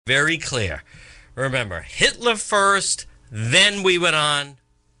very clear. Remember, Hitler first, then we went on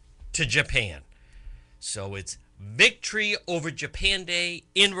to Japan. So it's victory over Japan Day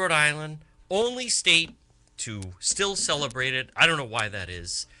in Rhode Island, only state to still celebrate it. I don't know why that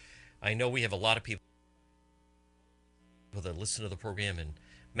is. I know we have a lot of people that listen to the program in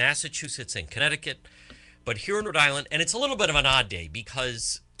Massachusetts and Connecticut, but here in Rhode Island, and it's a little bit of an odd day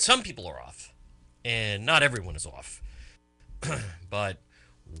because some people are off and not everyone is off. But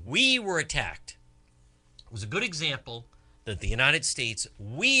we were attacked. It was a good example that the United States,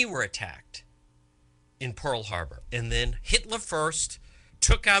 we were attacked in Pearl Harbor. And then Hitler first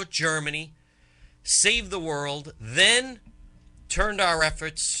took out Germany, saved the world, then turned our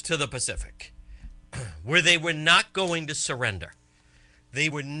efforts to the Pacific, where they were not going to surrender. They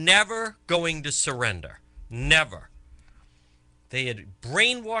were never going to surrender. Never. They had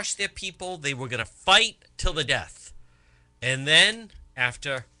brainwashed their people. They were going to fight till the death. And then,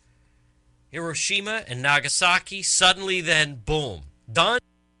 after Hiroshima and Nagasaki, suddenly then, boom, done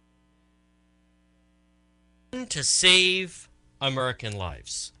to save American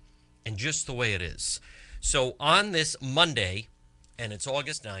lives. And just the way it is. So on this Monday, and it's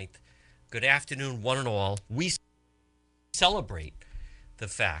August 9th, good afternoon, one and all, we celebrate the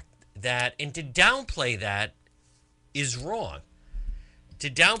fact that, and to downplay that is wrong. To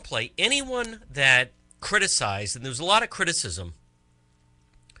downplay anyone that criticized, and there was a lot of criticism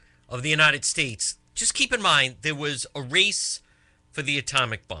of the United States, just keep in mind there was a race for the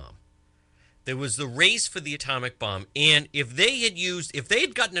atomic bomb. There was the race for the atomic bomb, and if they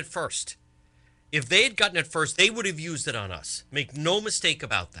had gotten it first, they would have used it on us. Make no mistake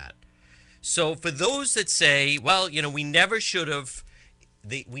about that. So for those that say, well, we never should have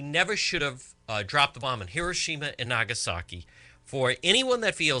dropped the bomb on Hiroshima and Nagasaki, for anyone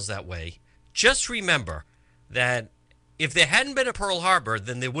that feels that way, just remember that if there hadn't been a Pearl Harbor,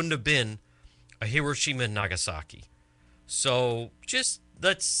 then there wouldn't have been a Hiroshima and Nagasaki. So just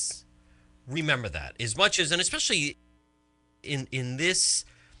let's remember that. As much as, and especially in this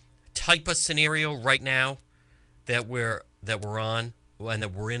type of scenario right now that we're on, and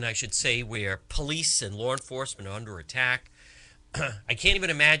that we're in, I should say, where police and law enforcement are under attack. I can't even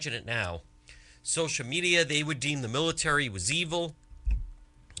imagine it now. Social media, they would deem the military was evil.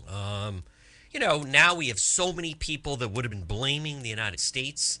 Now we have so many people that would have been blaming the United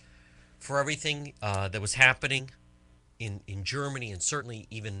States for everything that was happening in Germany, and certainly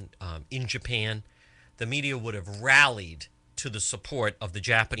even in Japan. The media would have rallied to the support of the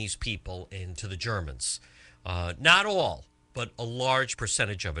Japanese people and to the Germans. Not all, but a large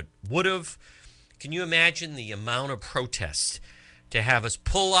percentage of it would have. Can you imagine the amount of protest to have us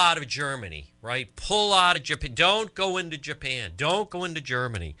pull out of Germany, right? Pull out of Japan. Don't go into Japan. Don't go into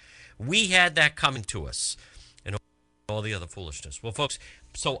Germany. We had that coming to us, and all the other foolishness. Well, folks,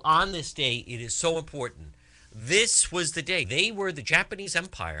 so on this day, it is so important. This was the day. The Japanese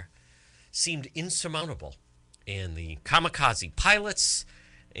Empire seemed insurmountable. And the kamikaze pilots,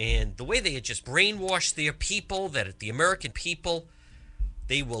 and the way they had just brainwashed their people, that the American people,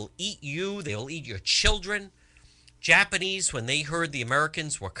 they will eat you, they will eat your children. Japanese, when they heard the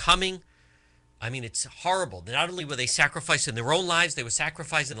Americans were coming, I mean, it's horrible. Not only were they sacrificing their own lives, they were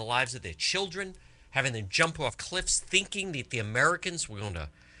sacrificing the lives of their children, having them jump off cliffs, thinking that the Americans were going to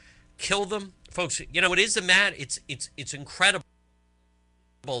kill them. Folks, it is it's incredible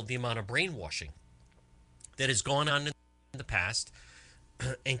the amount of brainwashing that has gone on in the past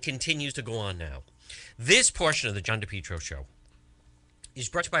and continues to go on now. This portion of the John DePietro Show is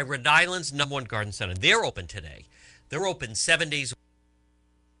brought to you by Rhode Island's #1 garden center. They're open today. They're open 7 days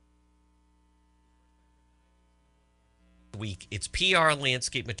a week. It's PR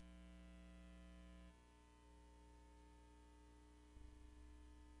Landscape Materials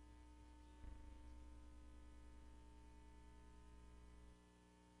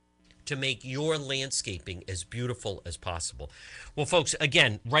to make your landscaping as beautiful as possible. Well, folks,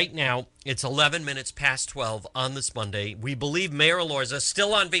 again, right now, it's 11 minutes past 12 on this Monday. We believe Mayor Elorza is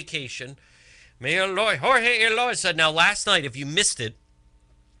still on vacation. Mayor Jorge Elorza. Now, last night, if you missed it,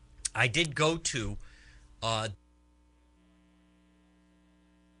 I did go to the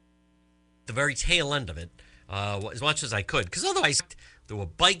very tail end of it, as much as I could, because otherwise there were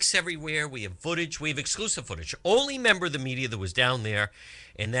bikes everywhere. We have footage. We have exclusive footage. Only member of the media that was down there,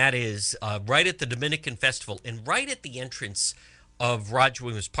 and that is right at the Dominican Festival and right at the entrance of Roger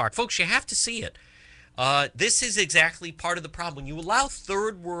Williams Park. Folks, you have to see it. This is exactly part of the problem. When you allow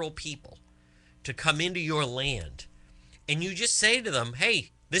third world people to come into your land and you just say to them,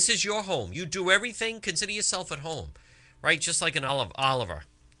 hey, this is your home. You do everything. Consider yourself at home, right? Just like an Oliver.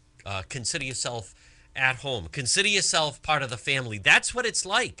 Consider yourself at home. Consider yourself part of the family. That's what it's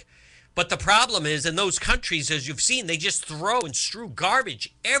like. But the problem is, in those countries, as you've seen, they just throw and strew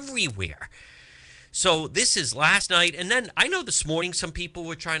garbage everywhere. So this is last night. And then I know this morning some people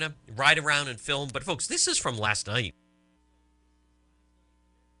were trying to ride around and film. But folks, this is from last night.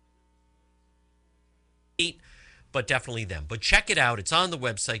 But definitely them. But check it out. It's on the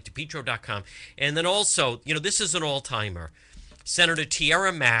website, DePetro.com. And then also, this is an all-timer. Senator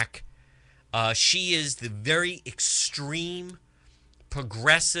Tiara Mack. She is the very extreme,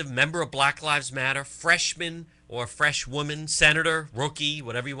 progressive member of Black Lives Matter, freshman or fresh woman, senator, rookie,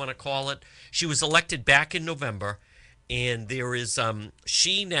 whatever you want to call it. She was elected back in November. And there is,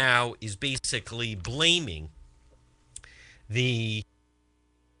 she now is basically blaming the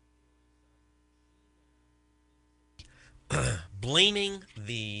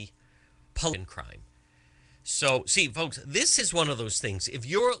police crime. So, see, folks, this is one of those things. If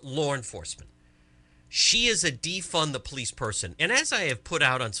you're law enforcement, she is a defund the police person. And as I have put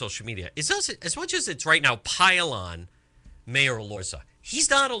out on social media, as much as it's right now pile on Mayor Elorza, he's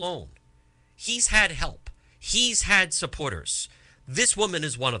not alone. He's had help. He's had supporters. This woman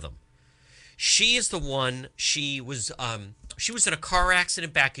is one of them. She is the one. She was in a car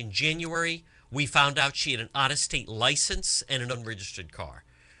accident back in January. We found out she had an out-of-state license and an unregistered car.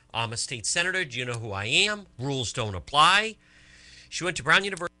 I'm a state senator. Do you know who I am? Rules don't apply. She went to Brown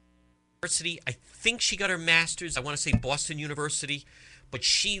University. I think she got her master's. I want to say Boston University. But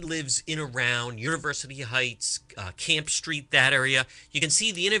she lives in around University Heights, Camp Street, that area. You can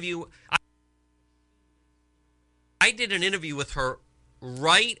see the interview. I did an interview with her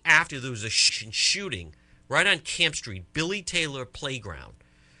right after there was a shooting right on Camp Street, Billy Taylor Playground.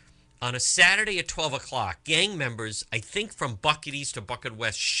 On a Saturday at 12 o'clock, gang members, I think from Bucket East or Bucket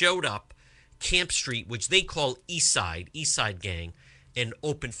West, showed up Camp Street, which they call East Side Gang, and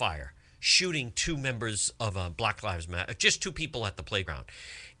opened fire, shooting two members of Black Lives Matter, just two people at the playground.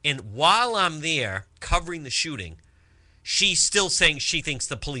 And while I'm there covering the shooting, she's still saying she thinks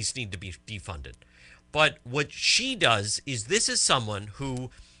the police need to be defunded. But what she does is this is someone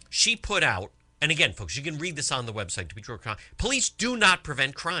who she put out, and again, folks, you can read this on the website, DePetro.com. Police do not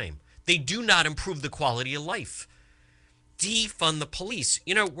prevent crime. They do not improve the quality of life. Defund the police.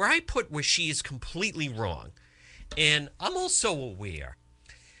 Where she is completely wrong, and I'm also aware,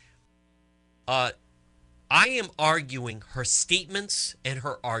 I am arguing her statements and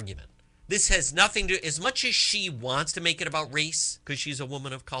her argument. This has nothing to, as much as she wants to make it about race, because she's a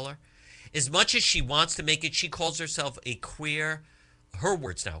woman of color, as much as she wants to make it, she calls herself a queer, her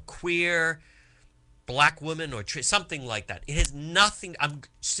words now, queer black woman or something like that. It has nothing. I'm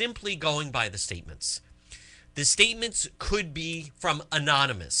simply going by the statements. The statements could be from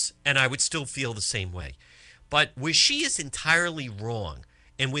anonymous, and I would still feel the same way. But where she is entirely wrong,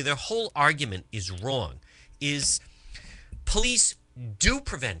 and where their whole argument is wrong, is police do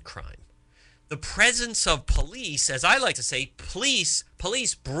prevent crime. The presence of police, as I like to say, police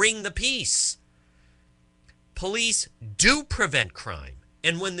bring the peace. Police do prevent crime.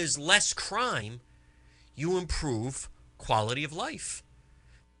 And when there's less crime, you improve quality of life.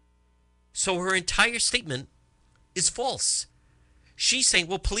 So her entire statement is false. She's saying,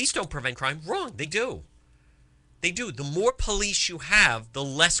 well, police don't prevent crime. Wrong. They do. They do. The more police you have, the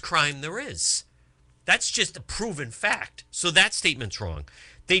less crime there is. That's just a proven fact. So that statement's wrong.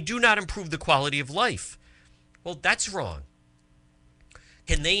 They do not improve the quality of life. Well, that's wrong.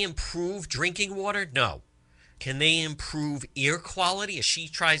 Can they improve drinking water? No. Can they improve air quality, as she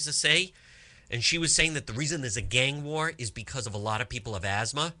tries to say? And she was saying that the reason there's a gang war is because of a lot of people have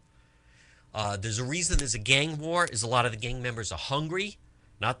asthma. There's a reason there's a gang war is a lot of the gang members are hungry.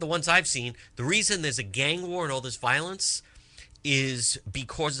 Not the ones I've seen. The reason there's a gang war and all this violence is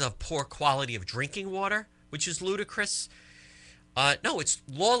because of poor quality of drinking water, which is ludicrous. No, it's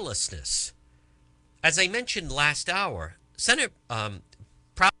lawlessness. As I mentioned last hour,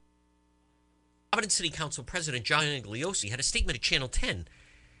 Providence City Council President John Igliosi had a statement at Channel 10,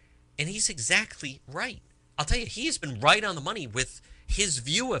 and he's exactly right. I'll tell you, he has been right on the money with his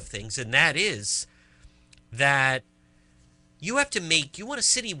view of things, and that is that you want a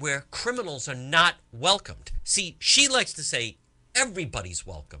city where criminals are not welcomed. See, she likes to say everybody's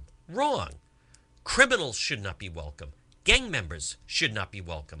welcome. Wrong. Criminals should not be welcome. Gang members should not be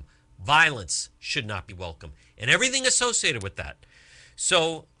welcome. Violence should not be welcome. And everything associated with that.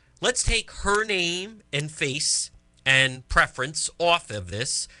 So let's take her name and face and preference off of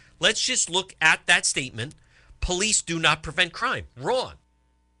this. Let's just look at that statement. Police do not prevent crime. Wrong.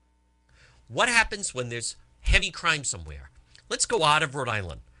 What happens when there's heavy crime somewhere? Let's go out of Rhode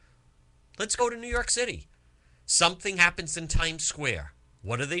Island. Let's go to New York City. Something happens in Times Square.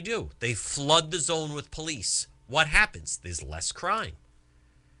 What do? They flood the zone with police. What happens? There's less crime.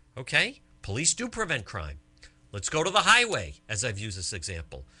 Okay? Police do prevent crime. Let's go to the highway, as I've used this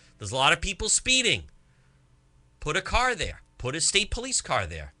example. There's a lot of people speeding. Put a car there. Put a state police car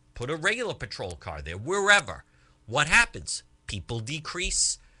there. Put a regular patrol car there, wherever. What happens? People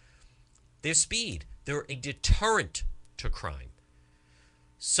decrease their speed. They're a deterrent to crime.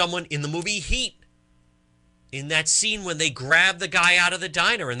 Someone in the movie Heat, in that scene when they grab the guy out of the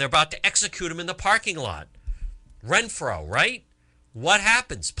diner and they're about to execute him in the parking lot. Renfro, right? What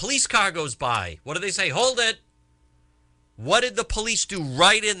happens? Police car goes by. What do they say? Hold it. What did the police do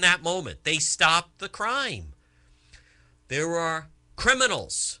right in that moment? They stopped the crime. There are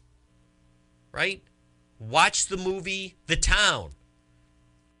criminals, right? Watch the movie The Town.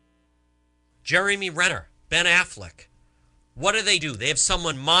 Jeremy Renner, Ben Affleck. What do? They have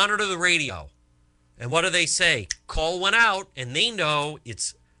someone monitor the radio. And what do they say? Call went out, and they know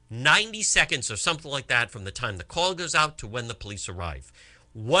it's 90 seconds or something like that from the time the call goes out to when the police arrive.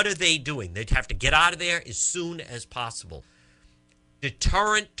 What are they doing? They'd have to get out of there as soon as possible.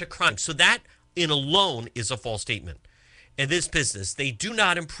 Deterrent to crime. So that in alone is a false statement. In this business, they do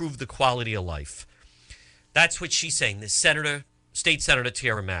not improve the quality of life. That's what she's saying, this State Senator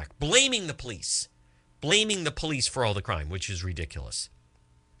Tiara Mack, blaming the police for all the crime, which is ridiculous.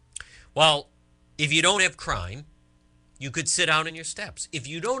 Well, if you don't have crime, you could sit down in your steps. If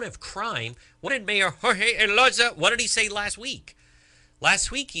you don't have crime, what did Mayor Jorge Elorza, what did he say last week?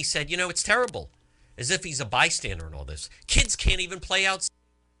 Last week he said, it's terrible, as if he's a bystander in all this. Kids can't even play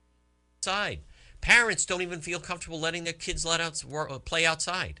outside. Parents don't even feel comfortable letting their kids play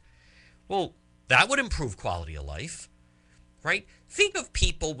outside. Well, that would improve quality of life, right? Think of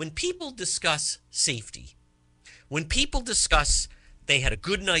people, when people discuss safety, when people discuss they had a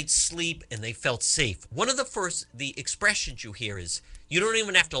good night's sleep and they felt safe, one of the expressions you hear is, you don't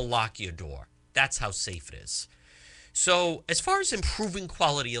even have to lock your door. That's how safe it is. So as far as improving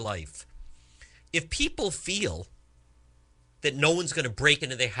quality of life, if people feel that no one's going to break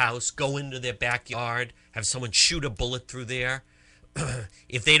into their house, go into their backyard, have someone shoot a bullet through there,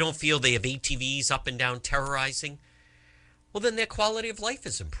 if they don't feel they have ATVs up and down terrorizing, well, then their quality of life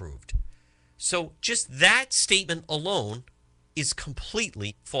is improved. So just that statement alone is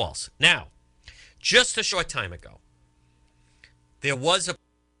completely false. Now, just a short time ago, there was a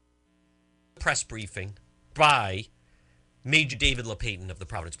press briefing by Major David LePayton of the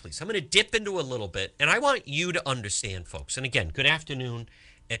Providence Police. I'm going to dip into a little bit, and I want you to understand, folks. And again, good afternoon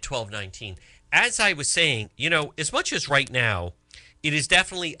at 12:19. As I was saying, as much as right now, it is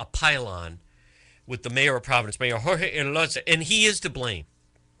definitely a pylon with the mayor of Providence, Mayor Jorge Elorza, and he is to blame.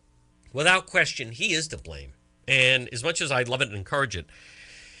 Without question, he is to blame. And as much as I love it and encourage it,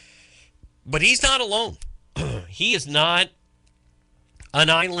 but he's not alone. He is not an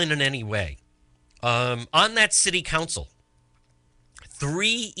island in any way. On that city council,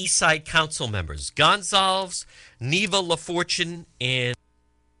 3 East Side council members, Gonzalez, Neva LaFortune, and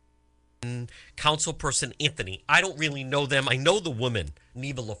councilperson Anthony. I don't really know them. I know the woman,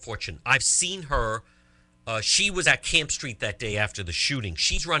 Neva LaFortune. I've seen her. She was at Camp Street that day after the shooting.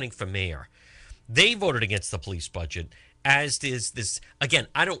 She's running for mayor. They voted against the police budget, as is this. Again,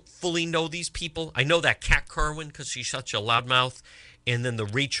 I don't fully know these people. I know that Kat Kerwin because she's such a loudmouth, and then the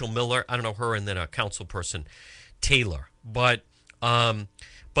Rachel Miller. I don't know her, and then a councilperson, Taylor. But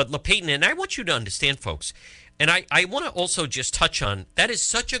LePayton, and I want you to understand, folks, and I want to also just touch on, that is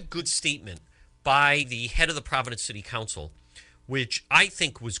such a good statement by the head of the Providence City Council, which I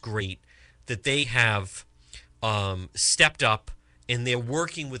think was great, that they have stepped up and they're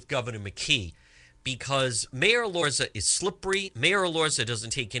working with Governor McKee, because Mayor Elorza is slippery. Mayor Elorza doesn't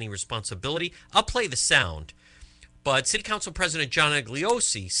take any responsibility. I'll play the sound. But City Council President John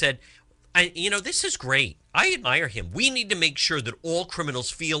Agliosi said, this is great. I admire him. We need to make sure that all criminals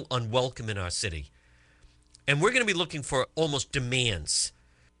feel unwelcome in our city. And we're going to be looking for almost demands.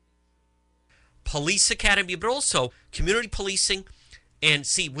 Police academy, but also community policing. And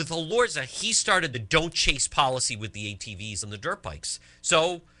see, with Elorza, he started the don't chase policy with the ATVs and the dirt bikes.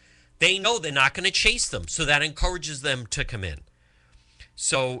 So they know they're not going to chase them. So that encourages them to come in.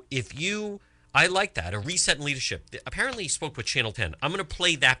 So I like that, a reset in leadership. Apparently he spoke with Channel 10. I'm going to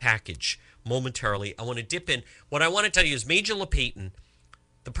play that package momentarily. I want to dip in. What I want to tell you is Major LePayton,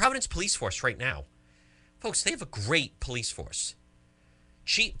 the Providence Police Force right now, folks, they have a great police force.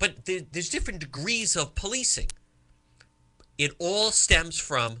 But there's different degrees of policing. It all stems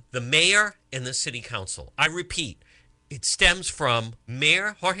from the mayor and the city council. I repeat, it stems from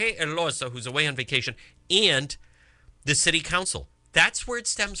Mayor Jorge Elorza, who's away on vacation, and the city council. That's where it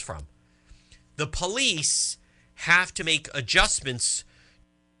stems from. The police have to make adjustments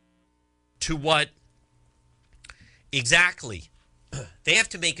to what exactly they have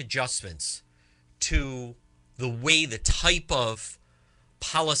to make adjustments to the way, the type of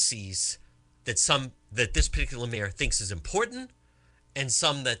policies that this particular mayor thinks is important, and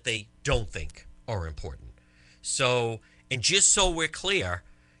some that they don't think are important. So, and just so we're clear,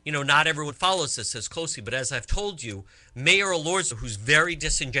 not everyone follows this as closely, but as I've told you, Mayor Elorza, who's very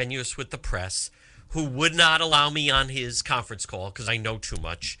disingenuous with the press, who would not allow me on his conference call because I know too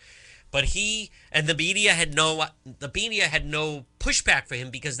much, but he and the media had no pushback for him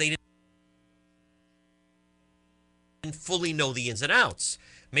because they didn't fully know the ins and outs.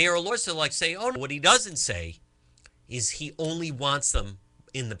 Mayor Elorza say, oh, no. What he doesn't say is he only wants them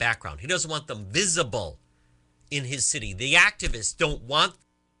in the background. He doesn't want them visible in his city. The activists don't want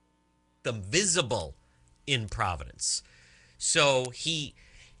them visible in Providence. So he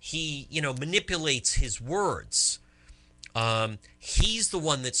manipulates his words. He's the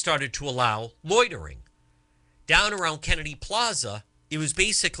one that started to allow loitering. Down around Kennedy Plaza, it was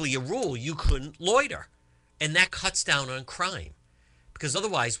basically a rule you couldn't loiter. And that cuts down on crime. Because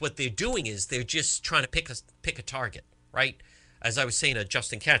otherwise what they're doing is they're just trying to pick a target, right? As I was saying to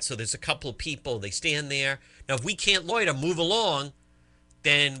Justin Katz, so there's a couple of people, they stand there. Now, if we can't loiter, move along,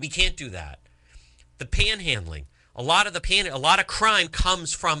 then we can't do that. The panhandling, a lot of crime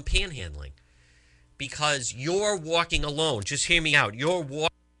comes from panhandling because you're walking alone. Just hear me out. You're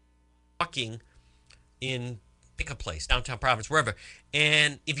walking in, pick a place, downtown Providence, wherever.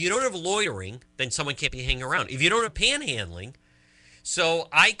 And if you don't have loitering, then someone can't be hanging around. If you don't have panhandling, so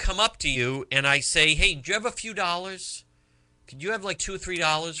I come up to you and I say, hey, do you have a few dollars? Could you have like $2 or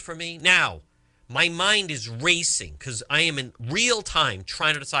 $3 for me? Now, my mind is racing because I am in real time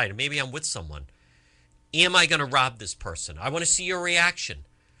trying to decide, and maybe I'm with someone. Am I going to rob this person? I want to see your reaction.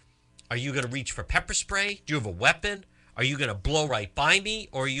 Are you going to reach for pepper spray? Do you have a weapon? Are you going to blow right by me?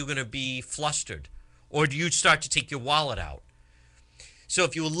 Or are you going to be flustered? Or do you start to take your wallet out? So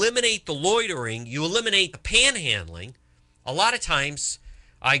if you eliminate the loitering, you eliminate the panhandling. A lot of times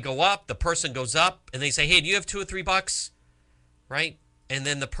I go up, the person goes up, and they say, hey, do you have $2 or $3? Right? And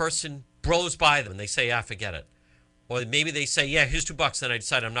then the person blows by them, and they say, forget it. Or maybe they say, yeah, here's $2. Then I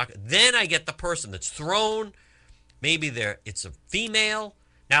decide I'm not. Then I get the person that's thrown. Maybe it's a female.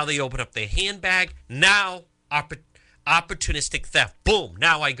 Now they open up their handbag. Now opportunistic theft. Boom.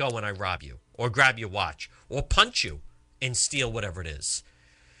 Now I go and I rob you or grab your watch or punch you and steal whatever it is.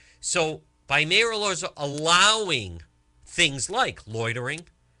 So by Mayor Elorza allowing things like loitering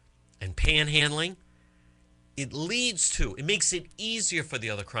and panhandling, it makes it easier for the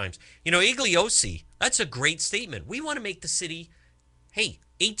other crimes. Igliosi, that's a great statement. We want to make the city, hey,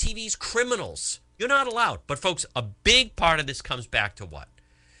 ATVs, criminals. You're not allowed. But folks, a big part of this comes back to what?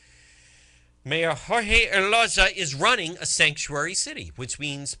 Mayor Jorge Elorza is running a sanctuary city, which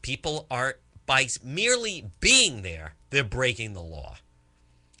means people are, by merely being there, they're breaking the law.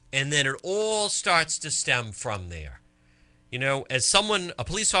 And then it all starts to stem from there. As a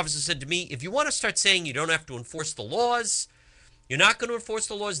police officer said to me, if you want to start saying you don't have to enforce the laws, you're not going to enforce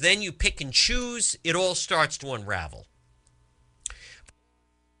the laws, then you pick and choose, it all starts to unravel.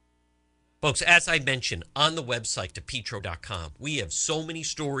 Folks, as I mentioned, on the website, DePetro.com, we have so many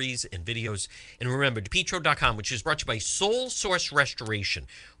stories and videos. And remember, DePetro.com, which is brought to you by Soul Source Restoration.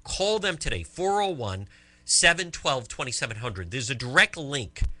 Call them today, 401-712-2700. There's a direct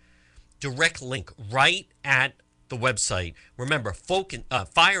link right at the website. Remember,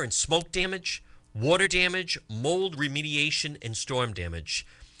 fire and smoke damage, water damage, mold remediation, and storm damage.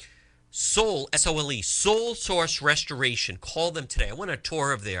 Soul, S-O-L-E, Soul Source Restoration. Call them today. I went on a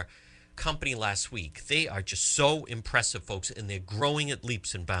tour of their company last week. They are just so impressive, folks, and they're growing at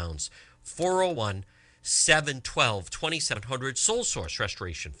leaps and bounds. 401-712-2700, Soul Source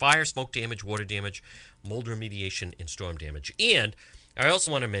Restoration. Fire, smoke damage, water damage, mold remediation, and storm damage. And I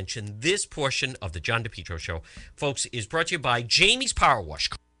also want to mention this portion of the John DePetro Show, folks, is brought to you by Jamie's Power Wash.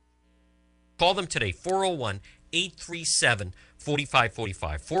 Call them today,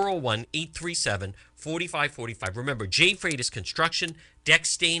 401-837-4545. 401-837-4545. Remember, J. Freitas Construction, deck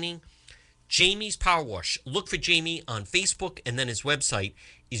staining, Jamie's Power Wash. Look for Jamie on Facebook, and then his website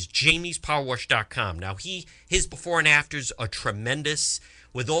is jamiespowerwash.com. Now, his before and afters are tremendous.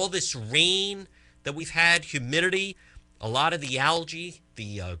 With all this rain that we've had, humidity, a lot of the algae,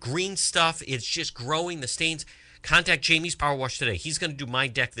 the green stuff, it's just growing, the stains. Contact Jamie's Power Wash today. He's going to do my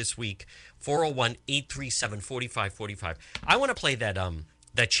deck this week, 401-837-4545. I want to play that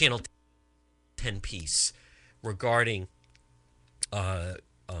Channel 10 piece regarding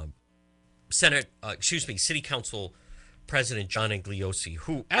City Council President John Igliosi,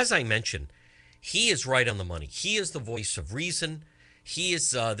 who, as I mentioned, he is right on the money. He is the voice of reason. He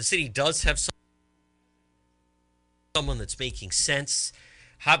is the city does have someone that's making sense.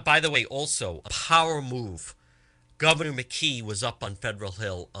 By the way, also a power move. Governor McKee was up on Federal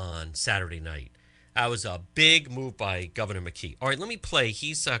Hill on Saturday night. That was a big move by Governor McKee. All right, let me play.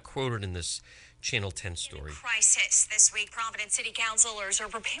 He's quoted in this Channel 10 story. Crisis this week. Providence City Councilors are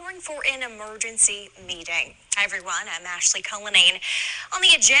preparing for an emergency meeting. Hi, everyone. I'm Ashley Cullinane. On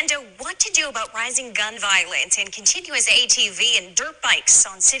the agenda, what to do about rising gun violence and continuous ATV and dirt bikes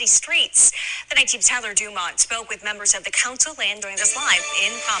on city streets. The Night Team's Tyler Dumont spoke with members of the council and joined us live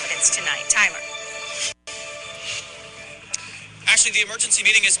in Providence tonight. Tyler. Actually, the emergency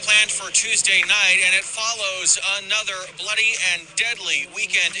meeting is planned for Tuesday night, and it follows another bloody and deadly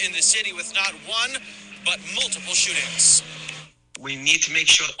weekend in the city with not one, but multiple shootings. We need to make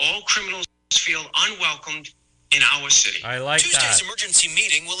sure all criminals feel unwelcomed in our city. I like Tuesday's that. emergency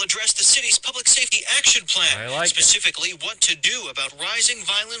meeting will address the city's public safety action plan, I like specifically what to do about rising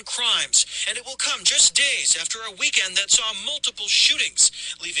violent crimes. And it will come just days after a weekend that saw multiple shootings,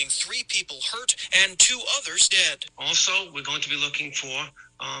 leaving 3 people hurt and 2 others dead. Also, we're going to be looking for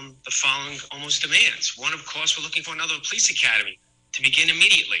the following almost demands. One, of course, we're looking for another police academy to begin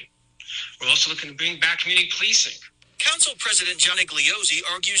immediately. We're also looking to bring back community policing. Council President John Igliozzi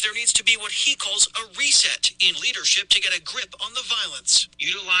argues there needs to be what he calls a reset in leadership to get a grip on the violence.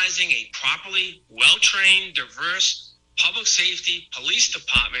 Utilizing a properly well-trained, diverse public safety police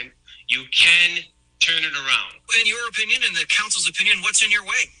department, you can turn it around. In your opinion, in the council's opinion, what's in your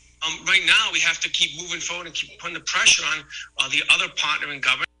way? Right now, we have to keep moving forward and keep putting the pressure on the other partner in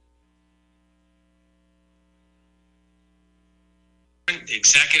government, the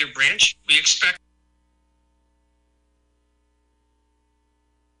executive branch. We expect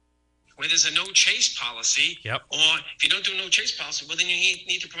where there's a no chase policy, Yep. or if you don't do a no chase policy, well, then you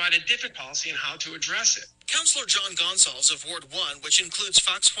need to provide a different policy on how to address it. Councilor John Gonsalves of Ward 1, which includes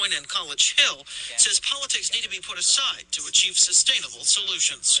Fox Point and College Hill, says politics need to be put aside to achieve sustainable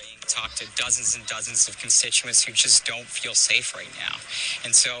solutions. Talk to dozens and dozens of constituents who just don't feel safe right now.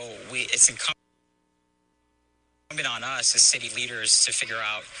 And so it's incumbent on us as city leaders to figure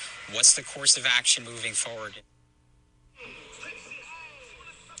out what's the course of action moving forward.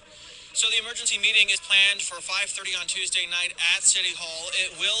 So the emergency meeting is planned for 5:30 on Tuesday night at City Hall.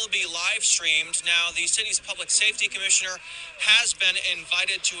 It will be live streamed. Now, the city's public safety commissioner has been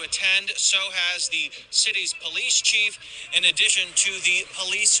invited to attend. So has the city's police chief, in addition to the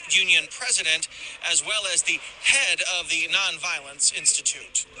police union president, as well as the head of the Nonviolence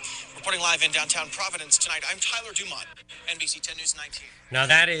Institute. Reporting live in downtown Providence tonight, I'm Tyler Dumont, NBC 10 News 19. Now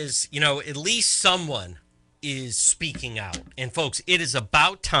that is, at least someone is speaking out. And folks, it is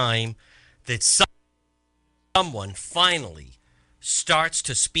about time that someone finally starts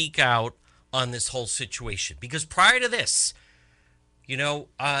to speak out on this whole situation. Because prior to this,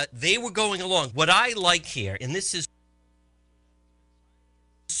 they were going along. What I like here, and this is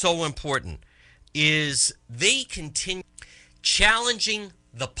so important, is they continue challenging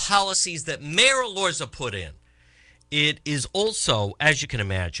the policies that Mayor Elorza put in. It is also, as you can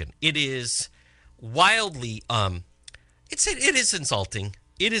imagine, it is wildly it is insulting.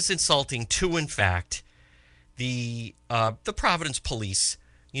 It is insulting to, in fact, the Providence police,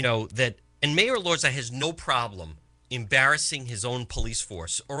 that, and Mayor Elorza has no problem embarrassing his own police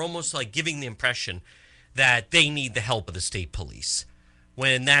force, or almost like giving the impression that they need the help of the state police,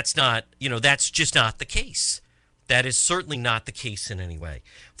 when that's not, that's just not the case. That is certainly not the case in any way.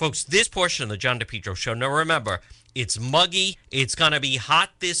 Folks, this portion of the John DePietro Show, now remember, it's muggy. It's going to be hot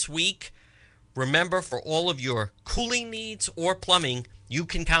this week. Remember, for all of your cooling needs or plumbing, you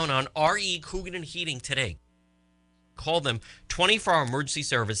can count on RE Coogan and Heating today. Call them 24-hour emergency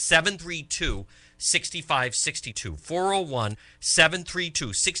service, 732-6562,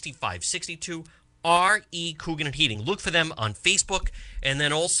 401-732-6562, RE Coogan and Heating. Look for them on Facebook, and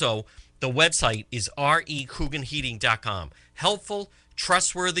then also the website is recooganheating.com. Helpful,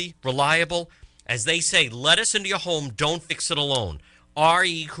 trustworthy, reliable. As they say, let us into your home, don't fix it alone.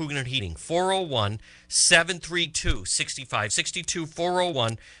 RE Coogan and Heating,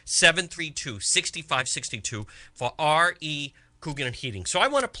 401-732-6562, 401-732-6562 for RE Coogan and Heating. So I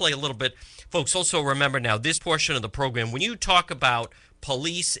want to play a little bit. Folks, also remember now, this portion of the program, when you talk about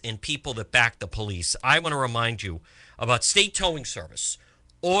police and people that back the police, I want to remind you about State Towing Service.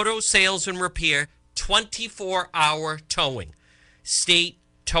 Auto sales and repair, 24-hour towing. State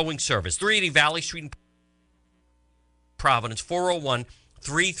Towing Service, 380 Valley Street in Providence,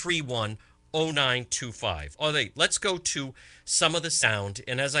 401-331-0925. All right, let's go to some of the sound.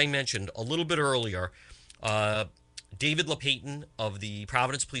 And as I mentioned a little bit earlier, David LePayton of the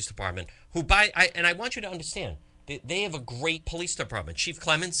Providence Police Department, who I want you to understand, They have a great police department. Chief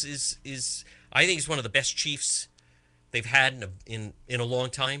Clements is I think he's one of the best chiefs they've had in a long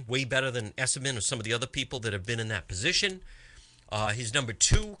time. Way better than Esserman or some of the other people that have been in that position. His number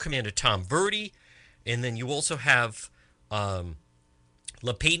two, Commander Tom Verdi, and then you also have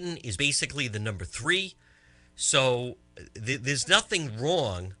LePayton is basically the number three. So there's nothing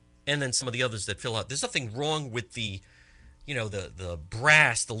wrong, and then some of the others that fill out. There's nothing wrong with the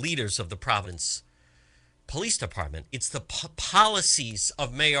brass, the leaders of the Providence Police Department. It's the policies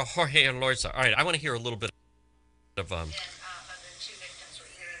of Mayor Jorge Elorza. All right, I want to hear a little bit of And of the two victims were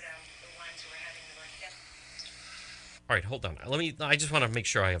either of them the ones who were having the birthday? All right, hold on. I just want to make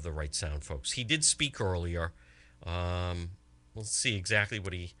sure I have the right sound, folks. He did speak earlier. We'll see exactly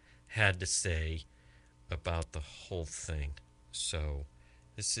what he had to say about the whole thing. So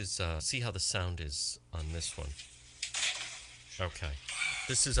this is see how the sound is on this one. Okay,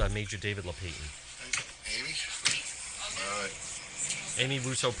 this is Major David LePayton. Amy? All right. Amy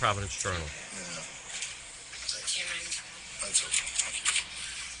Russo, Providence Journal. Yeah. That's okay.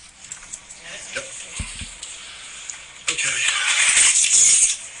 Yep. Okay.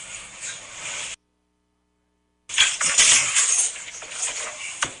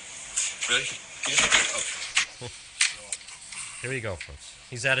 Ready? Yeah. Okay. Here you go, folks.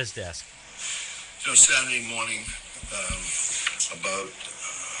 He's at his desk. Saturday morning, about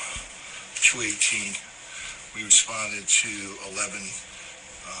 2:18, we responded to 11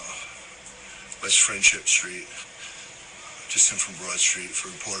 West Friendship Street, just in from Broad Street, for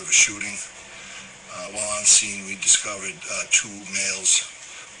a report of a shooting. While on scene, we discovered two males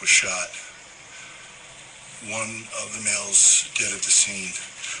were shot. One of the males dead at the scene.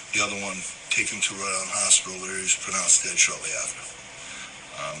 The other one taken to Rhode Island Hospital, where he was pronounced dead shortly after.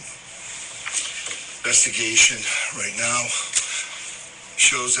 Investigation right now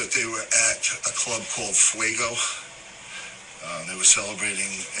shows that they were at a club called Fuego. They were celebrating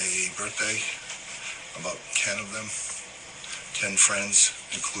a birthday, about 10 of them, 10 friends,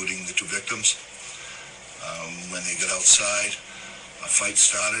 including the two victims. When they got outside, a fight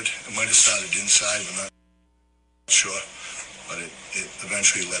started. It might have started inside, we're not sure, but it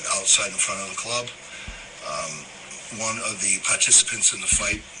eventually led outside in front of the club. One of the participants in the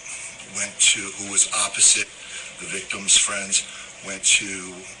fight who was opposite the victim's friends, went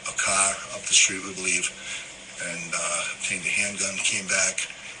to a car up the street, we believe, and obtained a handgun, came back,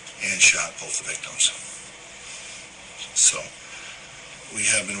 and shot both the victims. So we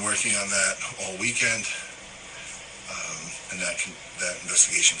have been working on that all weekend, and that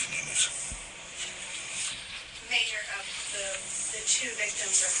investigation continues. Major, the two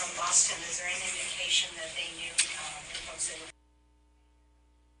victims are from Boston. Is there any indication that they knew the folks they were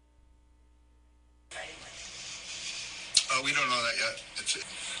fighting with? We don't know that yet. It's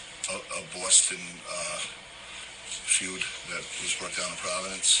a Boston feud that was brought down to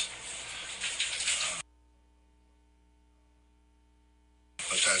Providence.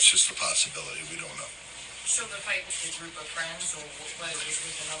 But that's just a possibility. We don't know. So the fight was a group of friends, or what, was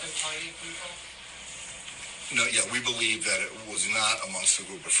it another party of people? No, yeah, we believe that it was not amongst a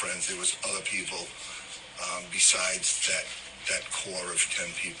group of friends. There was other people besides that core of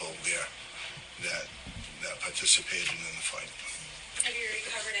 10 people there that participated in the fight. Have you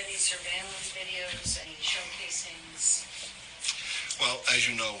recovered any surveillance videos, any showcasings? Well, as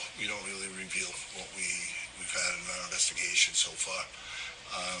you know, we don't really reveal what we've had in our investigation so far,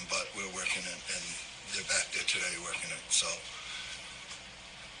 but we're working it, and they're back there today working it. So.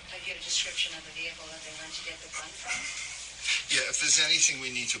 Have you a description of the vehicle that they went to get the gun from? Yeah, if there's anything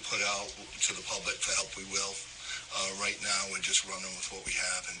we need to put out to the public for help, we will. Right now, we're just running with what we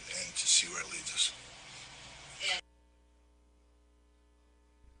have and to see where it leads us. And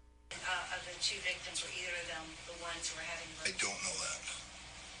of the two victims, were either of them the ones who were having I don't know that.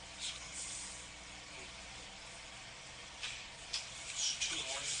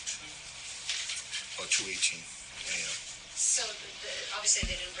 About 2:18 a.m. So obviously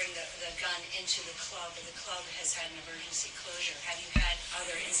they didn't bring the gun into the club, but the club has had an emergency closure. Have you had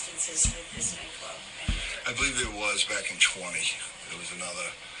other instances with this nightclub? I believe there was back in 20. There was another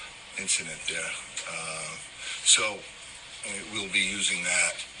incident there. So we'll be using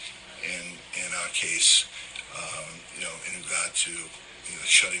that in our case, in regard to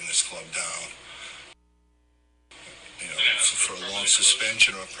shutting this club down. For a long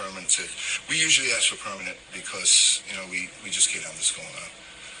suspension or a permanent. We usually ask for permanent because, we just can't have this going on.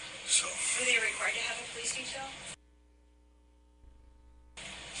 So. Were they required to have a police detail?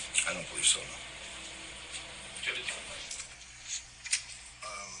 I don't believe so, no.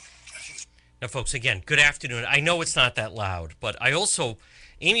 Now, folks, again, good afternoon. I know it's not that loud, but I also,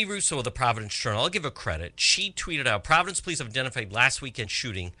 Amy Russo of the Providence Journal, I'll give her credit. She tweeted out, Providence police have identified last weekend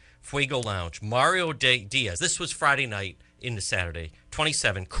shooting, Fuego Lounge, Mario Diaz. This was Friday night into Saturday,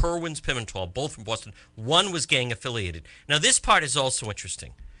 27, Kerwin's Pimentel, both from Boston. One was gang affiliated. Now, this part is also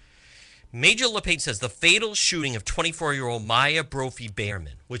interesting. Major LePage says the fatal shooting of 24-year-old Maya Brophy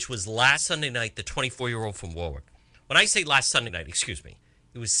Behrman, which was last Sunday night, the 24-year-old from Warwick. When I say last Sunday night, excuse me,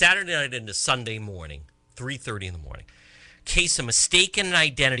 it was Saturday night into Sunday morning, 3:30 in the morning. Case of mistaken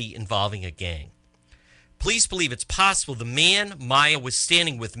identity involving a gang. Police believe it's possible the man Maya was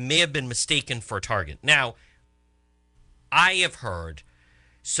standing with may have been mistaken for a target. Now, I have heard,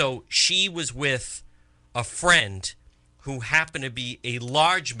 so she was with a friend who happened to be a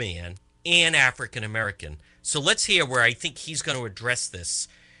large man and African American. So let's hear where I think he's going to address this.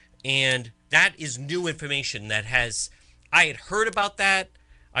 And that is new information that I had heard about that.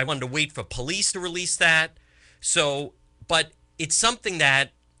 I wanted to wait for police to release that. So, but it's something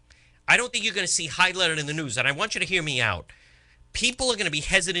that I don't think you're going to see highlighted in the news. And I want you to hear me out. People are going to be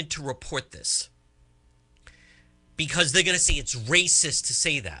hesitant to report this because they're going to say it's racist to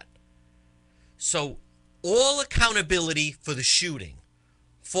say that. So all accountability for the shooting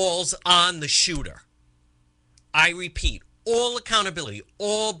falls on the shooter. I repeat, all accountability,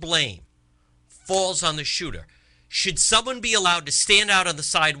 all blame falls on the shooter. Should someone be allowed to stand out on the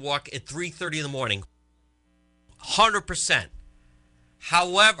sidewalk at 3:30 in the morning? 100%.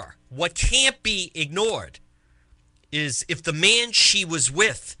 However, what can't be ignored is if the man she was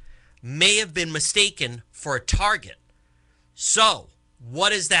with may have been mistaken for a target. So,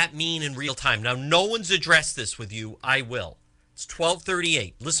 what does that mean in real time? Now, no one's addressed this with you. I will. It's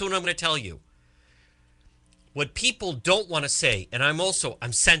 12:38. Listen to what I'm going to tell you. What people don't want to say, and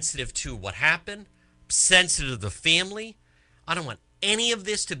I'm sensitive to what happened, sensitive to the family. I don't want any of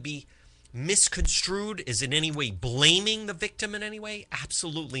this to be misconstrued as in any way blaming the victim in any way.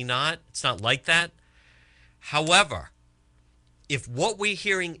 Absolutely not. It's not like that. However, if what we're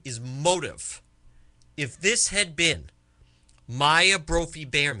hearing is motive, if this had been Maya Brophy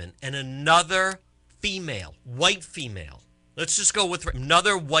Behrman and another female, white female, let's just go with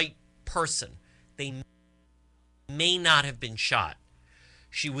another white person, they may not have been shot.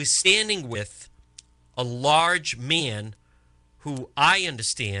 She was standing with a large man who I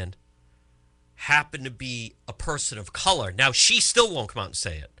understand happened to be a person of color. Now, she still won't come out and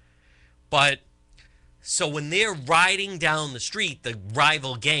say it. But so when they're riding down the street, the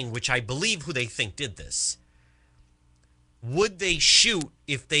rival gang, which I believe who they think did this, would they shoot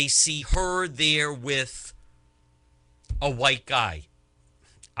if they see her there with a white guy?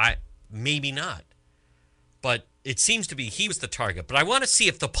 Maybe not. But it seems to be he was the target. But I want to see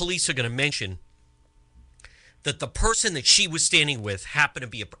if the police are going to mention that the person that she was standing with happened to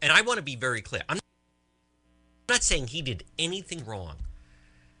be and I want to be very clear. I'm not saying he did anything wrong.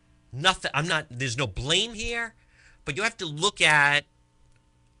 Nothing. There's no blame here, but you have to look at,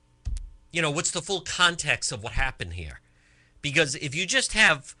 what's the full context of what happened here. Because if you just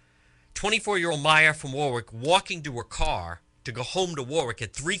have 24-year-old Maya from Warwick walking to her car to go home to Warwick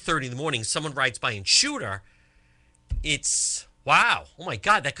at 3:30 in the morning, someone rides by and shoot her, it's, wow, oh my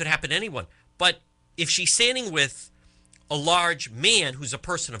God, that could happen to anyone. But if she's standing with a large man who's a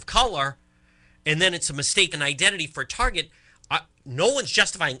person of color, and then it's a mistaken identity for a target, no one's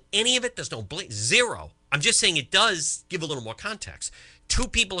justifying any of it. There's no blame, zero. I'm just saying it does give a little more context. 2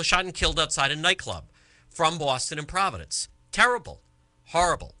 people are shot and killed outside a nightclub from Boston and Providence. Terrible,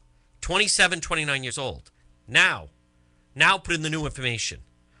 horrible. 27, 29 years old. Now put in the new information.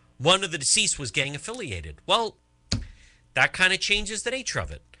 One of the deceased was gang affiliated. Well, that kind of changes the nature of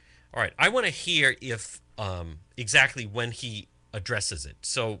it. All right, I want to hear if exactly when he addresses it.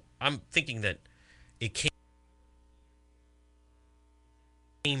 So I'm thinking that it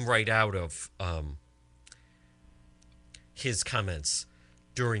came right out of his comments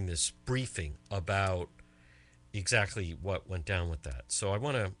during this briefing about exactly what went down with that. So I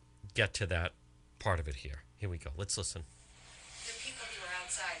want to get to that part of it here. Here we go. Let's listen. The people who are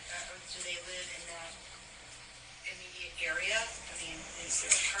outside, do they live in that immediate area? I mean, is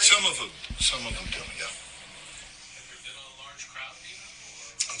there a party? Some of them do, yeah. Have there been a large crowd, do you know?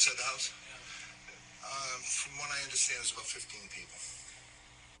 Or? Outside the house? From what I understand, it's about 15 people.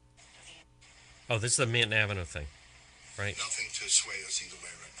 Oh, this is the Manton Avenue thing, right? Nothing to sway us either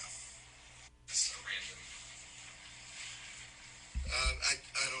way right now. It's a random.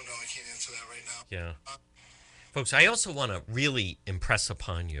 I don't know. I can't answer that right now. Yeah. Folks, I also want to really impress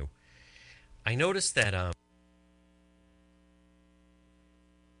upon you. I noticed that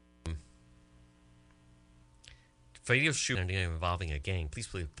Fatal shooting involving a gang. Police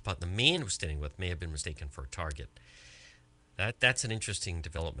believe the man who was standing with may have been mistaken for a target. That's an interesting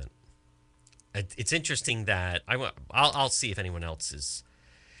development. It's interesting that I'll see if anyone else is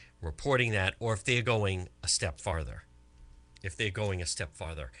reporting that or if they're going a step farther.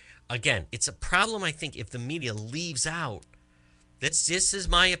 Again, it's a problem, I think, if the media leaves out. This is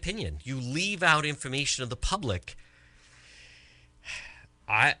my opinion. You leave out information of the public.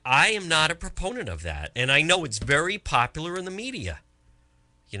 I am not a proponent of that. And I know it's very popular in the media.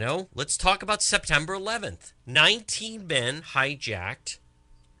 You know, let's talk about September 11th. 19 men hijacked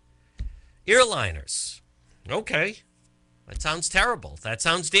airliners. Okay. That sounds terrible. That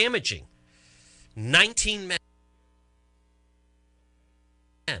sounds damaging. 19 men.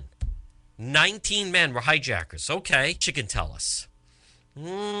 19 men were hijackers. Okay. You can tell us.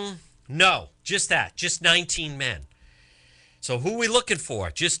 No, just that. Just 19 men. So who are we looking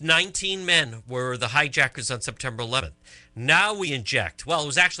for? Just 19 men were the hijackers on September 11th. Now we inject. Well, it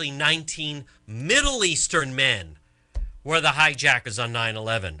was actually 19 Middle Eastern men were the hijackers on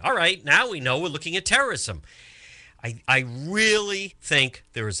 9/11. All right, now we know we're looking at terrorism. I really think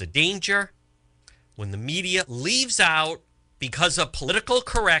there is a danger when the media leaves out because of political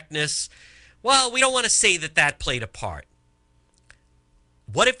correctness. Well, we don't want to say that played a part.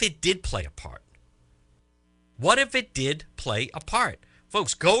 What if it did play a part? What if it did play a part?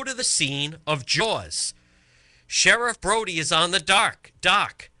 Folks, go to the scene of Jaws. Sheriff Brody is on the dock.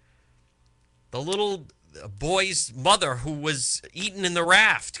 The little boy's mother who was eaten in the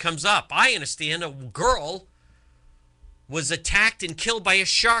raft comes up. I understand a girl was attacked and killed by a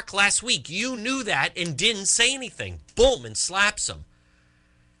shark last week. You knew that and didn't say anything. Boom, and slaps him.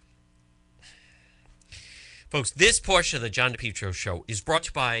 Folks, this portion of the John DePietro Show is brought to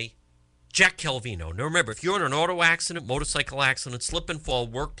you by Jack Calvino. Now remember, if you're in an auto accident, motorcycle accident, slip and fall,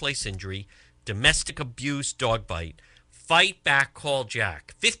 workplace injury, domestic abuse, dog bite, fight back, call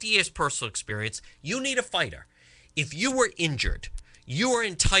Jack. 50 years personal experience. You need a fighter. If you were injured, you are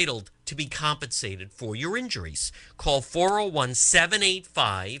entitled to be compensated for your injuries. Call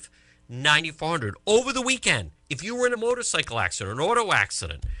 401-785-9400. Over the weekend, if you were in a motorcycle accident, an auto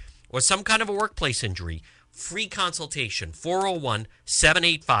accident, or some kind of a workplace injury, free consultation,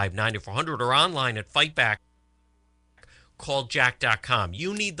 401-785-9400, or online at fightbackcalljack.com.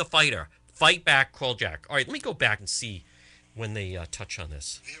 You need the fighter. Fight back, call Jack. All right, let me go back and see when they touch on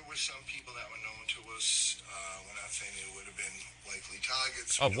this. There were some people that were known to us. We're not saying they would have been likely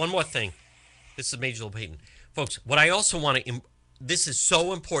targets. Oh, one more thing. This is Major Joe Payton. Folks, what I also want to... This is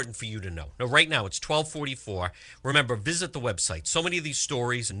so important for you to know. Now, right now, it's 12:44. Remember, visit the website. So many of these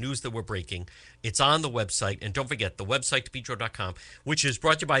stories and news that we're breaking, it's on the website. And don't forget, the website, depetro.com, which is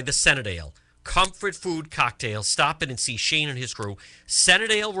brought to you by the Senate Ale. Comfort food cocktail. Stop it and see Shane and his crew. Senate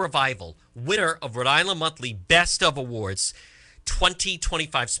Ale Revival, winner of Rhode Island Monthly Best of Awards,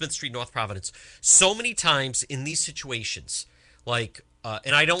 2025, Smith Street, North Providence. So many times in these situations, like,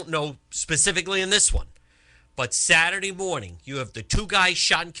 and I don't know specifically in this one, but Saturday morning, you have the two guys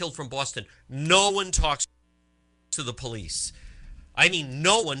shot and killed from Boston. No one talks to the police. I mean,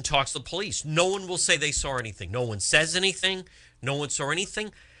 no one talks to the police. No one will say they saw anything. No one says anything. No one saw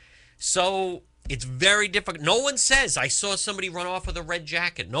anything. So it's very difficult. No one says, I saw somebody run off with a red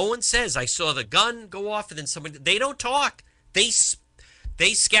jacket. No one says, I saw the gun go off and then somebody... They don't talk. They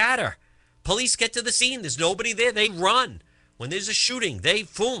scatter. Police get to the scene. There's nobody there. They run. When there's a shooting, they,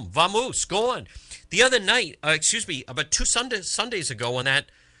 boom, vamoose, gone. The other night, about two Sundays ago on that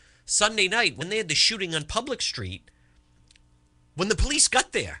Sunday night, when they had the shooting on Public Street, when the police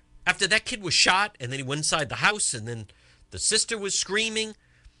got there, after that kid was shot, and then he went inside the house, and then the sister was screaming,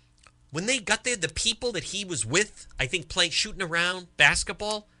 when they got there, the people that he was with, I think shooting around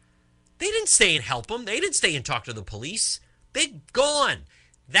basketball, they didn't stay and help him. They didn't stay and talk to the police. They're gone.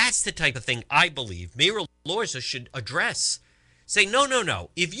 That's the type of thing I believe Mayor Elorza should address. Say, no.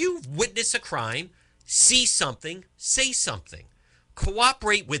 If you witness a crime, see something, say something.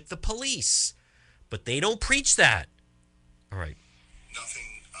 Cooperate with the police. But they don't preach that. All right. Nothing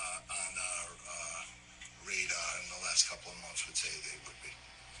on our radar in the last couple of months would say they would be.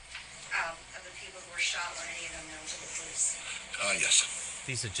 Of the people who were shot, were any of them known to the police? Yes.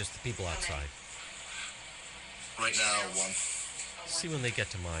 These are just the people outside. Right now, one. See when they get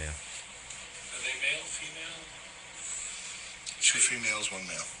to Maya. Are they male, female? 2 females, 1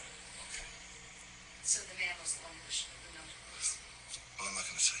 male. So the man was the one who was known to the police? Well, I'm not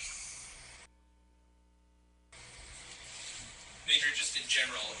going to say. Major, just in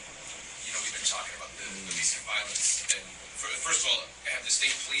general, we've been talking about the recent violence. And first of all, have the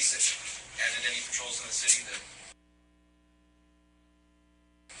state police added any patrols in the city that...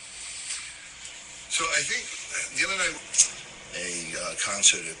 So I think the other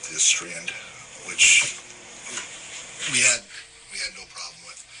concert at the Strand, which we had no problem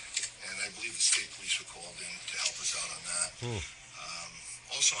with, and I believe the state police were called in to help us out on that.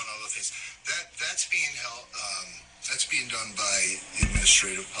 Also on other things, that's being held, that's being done by the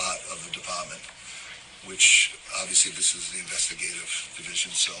administrative part of the department, which obviously this is the investigative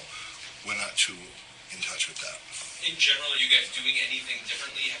division, so we're not too in touch with that. In general, are you guys doing anything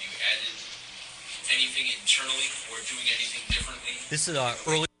differently? Have you added anything internally or doing anything differently? This is our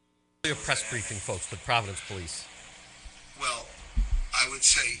earlier press briefing, folks, with Providence Police. Well, I would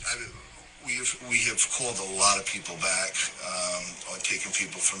say we have called a lot of people back, or taken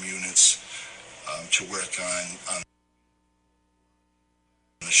people from units to work on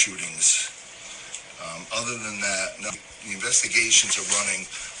the shootings. Other than that, no, the investigations are running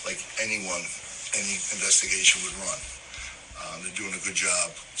like any investigation would run. They're doing a good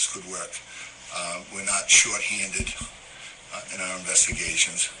job. It's good work. We're not short-handed in our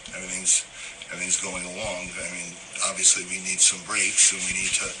investigations. Everything's going along. I mean, obviously we need some breaks and we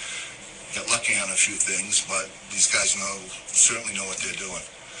need to get lucky on a few things, but these guys certainly know what they're doing.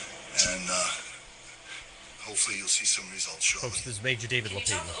 And hopefully you'll see some results shortly. Folks, this is Major David Can you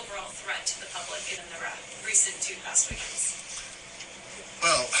LaPena. talk overall threat to the public given the recent 2 past weekends?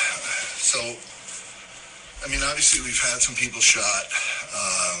 Well, so, I mean, obviously we've had some people shot.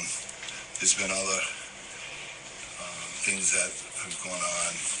 There's been other things that have gone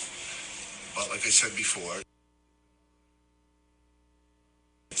on. But like I said before,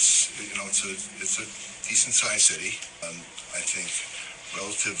 it's a decent sized city. I think,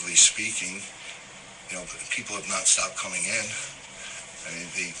 relatively speaking, people have not stopped coming in. I mean,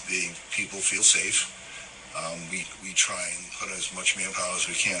 the people feel safe. We try and put as much manpower as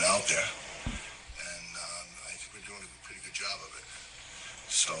we can out there, and I think we're doing a pretty good job of it.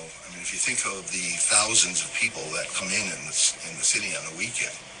 So, I mean, if you think of the thousands of people that come in the city on the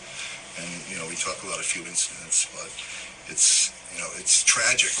weekend, and we talk about a few incidents, but it's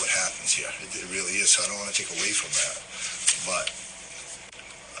tragic what happens here. It really is. So I don't want to take away from that, but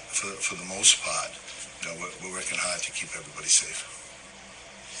for the most part, we're working hard to keep everybody safe.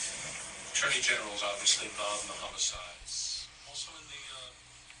 Attorney General is obviously involved in the homicides. Also in the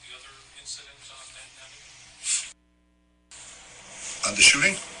other incidents on Manhattan Avenue? On the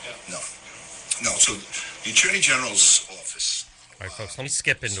shooting? Yeah. No. So the Attorney General's office. All right, folks, let me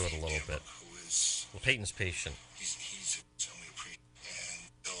skip into it a little bit. LaPena's patient. He's only a priest, and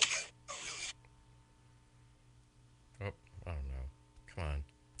Bill that really. Oh, I don't know. Come on.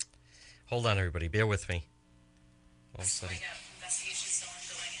 Hold on, everybody. Bear with me. All of a sudden.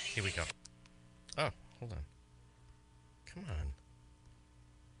 Here we go. Oh, hold on. Come on.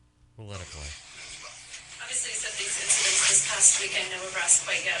 We'll let it play. Obviously, you said these incidents this past weekend, no arrests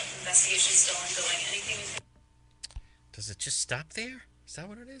quite yet. Investigation still ongoing. Anything you can... Does it just stop there? Is that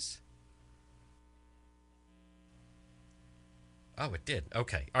what it is? Oh, it did.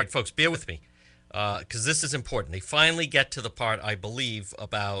 Okay. All right, folks, bear with me. Because this is important. They finally get to the part, I believe,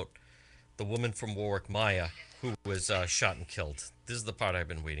 about the woman from Warwick, Maya, who was shot and killed. This is the part I've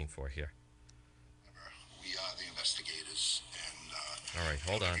been waiting for here. We are the investigators, and all right,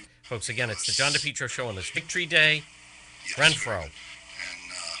 hold on. Folks, again, it's the John DePietro Show on this Victory Day, yes, Renfro. And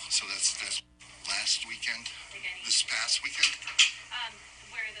so that's last weekend, this past weekend.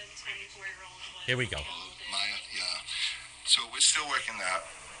 Where the 24-year-old was... Here we go. Maya, yeah. So we're still working that.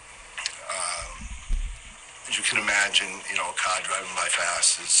 As you can imagine, a car driving by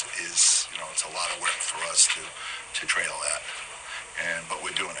fast is it's a lot of work for us to trail that. But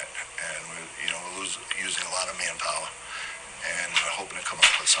we're doing it, and we're using a lot of manpower, and we're hoping to come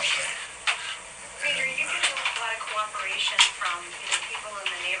up with something. Major, are you getting a lot of cooperation from people in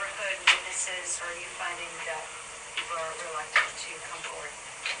the neighborhood, witnesses, or are you finding that people are reluctant to come forward?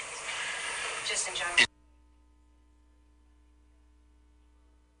 Just in general.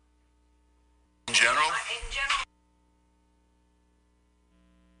 In general? In general.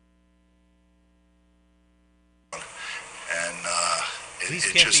 And it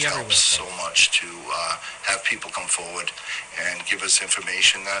can't just be everywhere, helps so folks. much to have people come forward and give us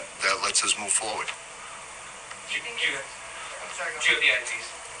information that lets us move forward. Do you have the IDs?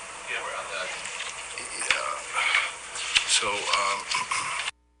 Yeah, we're on that. Yeah. So,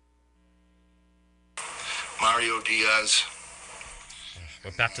 Mario Diaz.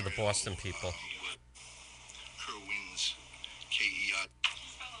 We're back to the Boston people. Kerwins, K-E-R.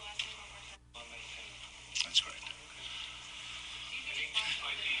 That's correct.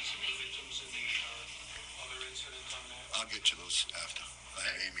 I'll get you those after. I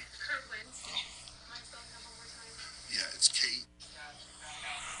have Amy. Yeah, it's Kate.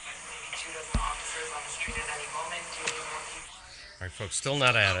 Maybe 2 dozen officers on the street at any moment. Do you need more people? All right, Folks, still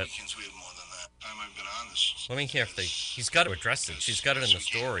not at it. Weekends we had more than that. Time I've been on this. Let me hear if he's got to address it. She's got it in the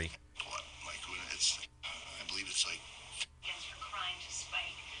story. What? Like when it's, I believe it's like. For crime to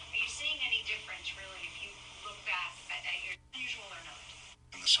spike. Are you seeing any difference, really, if you look back at your unusual or not?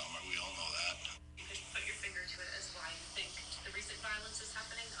 In the summer, we all know that. You could put your finger to it as why you think the recent violence is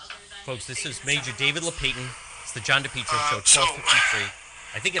happening, other than. Folks, this is Major David LePayton. It's the John DePietro Show, 1253.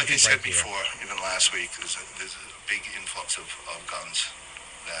 I think it'll Like I be said right here. before, even last week, there's a big influx of guns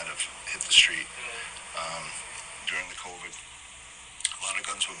that have hit the street during the COVID. A lot of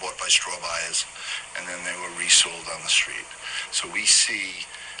guns were bought by straw buyers, and then they were resold on the street. So we see,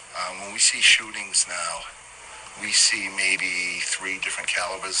 when we see shootings now, we see maybe 3 different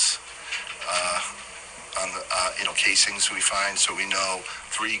calibers on the casings we find. So we know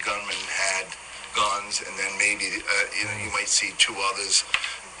 3 gunmen had guns, and then maybe you might see 2 others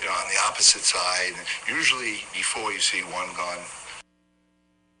on the opposite side. Usually before you see 1 gun,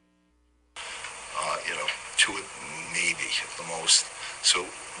 2 maybe at the most. So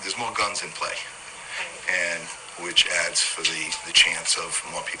there's more guns in play, and which adds for the chance of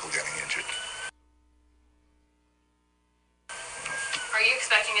more people getting injured. Are you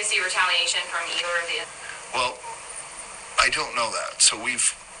expecting to see retaliation from either of the? Well, I don't know that. So what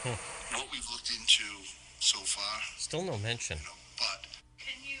we've looked into so far, Still no mention. but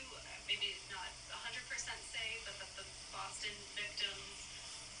Can you maybe not 100% say that the Boston victims,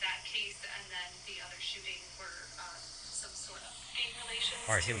 that case, and then the other shooting were some sort of gang relations?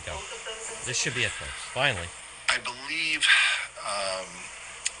 All right, here we go. Both of those This should be it, folks. Finally. I believe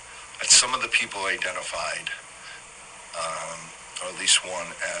that some of the people identified, or at least one,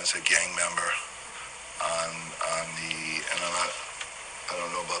 as a gang member on the, and I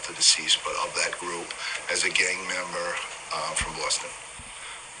don't know about the deceased, but of that group, as a gang member from Boston.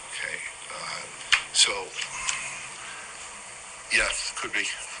 Okay, so yeah, could be.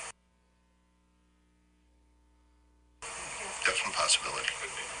 Definite possibility.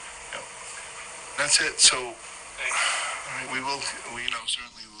 Yep. That's it. So all right, we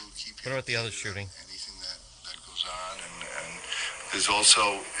certainly will keep. What about the other shooting? Anything that goes on, and there's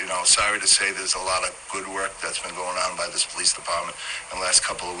also, sorry to say, there's a lot of good work that's been going on by this police department in the last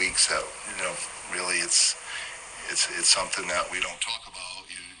couple of weeks. That really, it's something that we don't talk about.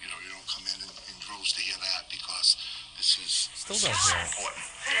 You don't come in droves to hear that, because this is Still so don't hear it. important.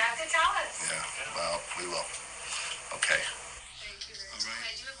 You have to tell us. Yeah. Well, we will. Okay. Thank you very All much. right.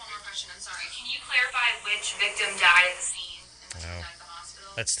 I do have one more question. I'm sorry. Can you clarify which victim died at the scene and which No. died at the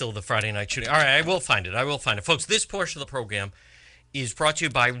hospital? That's still the Friday night shooting. All right, I will find it. Folks, this portion of the program is brought to you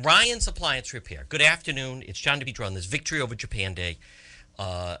by Ryan's Appliance Repair. Good afternoon. It's John DePietro on this Victory Over Japan Day.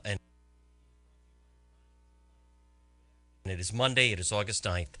 And it is Monday. It is August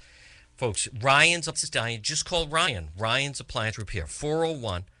 9th. Folks, Ryan's Appliance Dying. Just call Ryan. Ryan's Appliance Repair.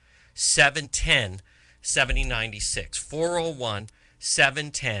 401-710-7096.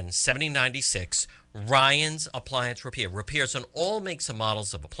 401-710-7096. Ryan's Appliance Repair. Repairs on all makes and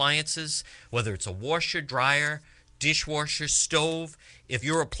models of appliances, whether it's a washer, dryer, dishwasher, stove. If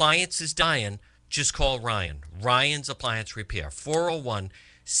your appliance is dying, just call Ryan. Ryan's Appliance Repair.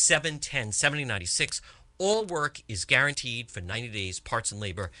 401-710-7096. All work is guaranteed for 90 days, parts and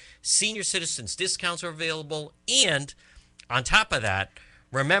labor. Senior citizens discounts are available. And on top of that,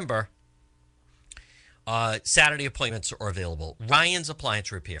 remember, Saturday appointments are available. Ryan's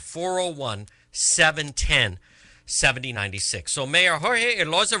Appliance Repair, 401-710-7096. So Mayor Jorge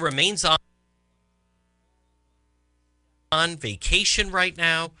Elorza remains on vacation right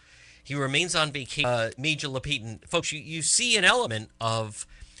now. He remains on vacation. Major LePayton. Folks, you see an element of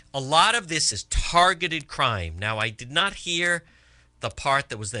a lot of this is targeted crime. Now, I did not hear the part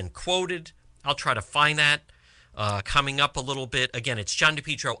that was then quoted. I'll try to find that coming up a little bit. Again, it's John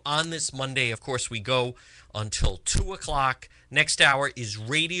DePietro on this Monday. Of course, we go until 2 o'clock. Next hour is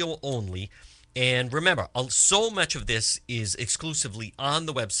radio only. And remember, so much of this is exclusively on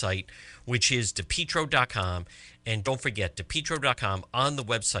the website, which is DePietro.com. And don't forget, DePietro.com on the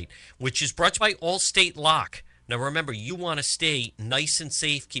website, which is brought to you by Allstate Lock. Now, remember, you want to stay nice and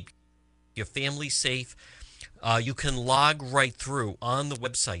safe, keep your family safe. You can log right through on the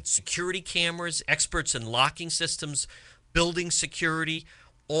website. Security cameras, experts in locking systems, building security,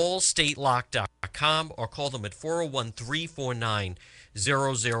 allstatelock.com, or call them at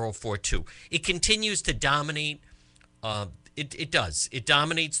 401-349-0042. It continues to dominate. It does. It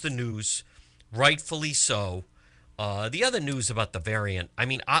dominates the news, rightfully so. The other news about the variant, I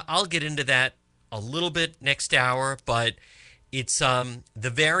mean, I'll get into that a little bit next hour, but it's the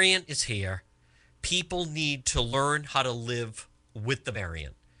variant is here. People need to learn how to live with the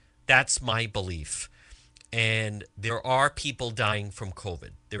variant. That's my belief. And there are people dying from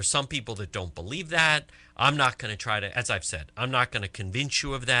COVID. There are some people that don't believe that. I'm not going to try to, as I've said, I'm not going to convince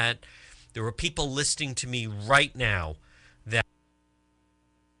you of that. There are people listening to me right now that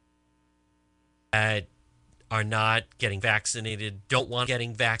are not getting vaccinated, don't want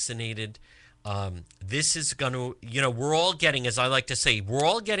getting vaccinated. This is going to, we're all getting, as I like to say, we're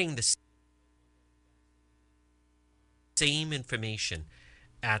all getting the same information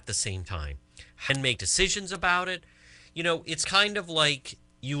at the same time and make decisions about it. It's kind of like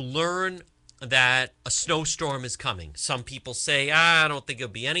you learn that a snowstorm is coming. Some people say, I don't think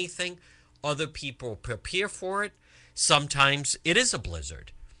it'll be anything. Other people prepare for it. Sometimes it is a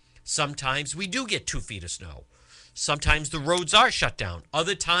blizzard. Sometimes we do get 2 feet of snow. Sometimes the roads are shut down.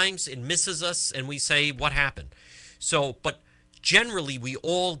 Other times it misses us and we say, what happened? But generally we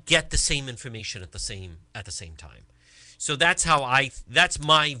all get the same information at the same time. So that's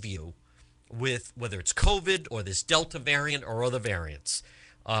my view with whether it's COVID or this Delta variant or other variants.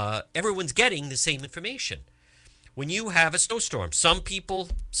 Everyone's getting the same information. When you have a snowstorm, some people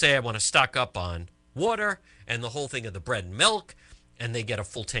say, I want to stock up on water and the whole thing of the bread and milk, and they get a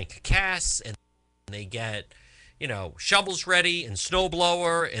full tank of gas, and they get, shovels ready and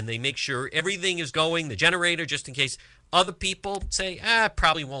snowblower, and they make sure everything is going, the generator, just in case. Other people say,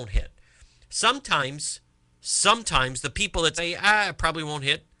 probably won't hit. Sometimes the people that say, it probably won't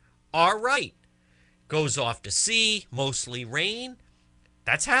hit, are right. Goes off to sea, mostly rain.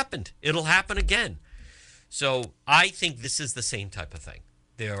 That's happened. It'll happen again. So I think this is the same type of thing.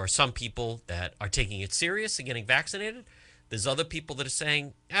 There are some people that are taking it serious and getting vaccinated. There's other people that are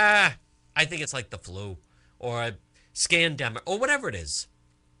saying, I think it's like the flu or a scandemic or whatever it is.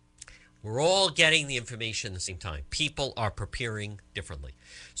 We're all getting the information at the same time. People are preparing differently.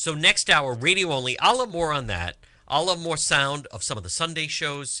 So next hour, radio only. I'll have more on that. I'll have more sound of some of the Sunday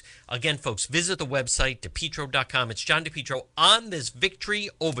shows. Again, folks, visit the website, DePetro.com. It's John DePetro on this victory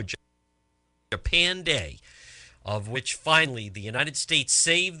over Japan Day, of which finally the United States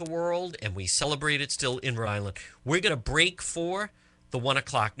saved the world, and we celebrate it still in Rhode Island. We're going to break for the 1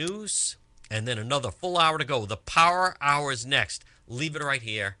 o'clock news, and then another full hour to go. The Power Hour is next. Leave it right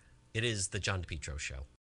here. It is the John DePetro Show.